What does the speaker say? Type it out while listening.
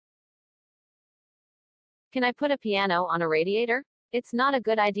Can I put a piano on a radiator? It's not a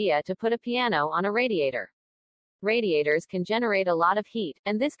good idea to put a piano on a radiator. Radiators can generate a lot of heat,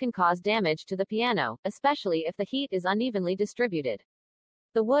 and this can cause damage to the piano, especially if the heat is unevenly distributed.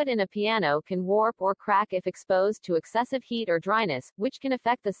 The wood in a piano can warp or crack if exposed to excessive heat or dryness, which can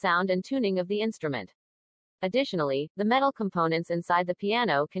affect the sound and tuning of the instrument. Additionally, the metal components inside the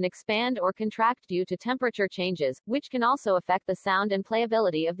piano can expand or contract due to temperature changes, which can also affect the sound and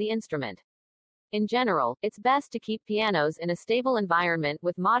playability of the instrument. In general, it's best to keep pianos in a stable environment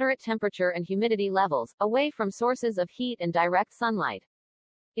with moderate temperature and humidity levels, away from sources of heat and direct sunlight.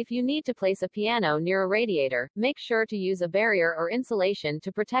 If you need to place a piano near a radiator, make sure to use a barrier or insulation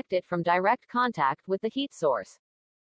to protect it from direct contact with the heat source.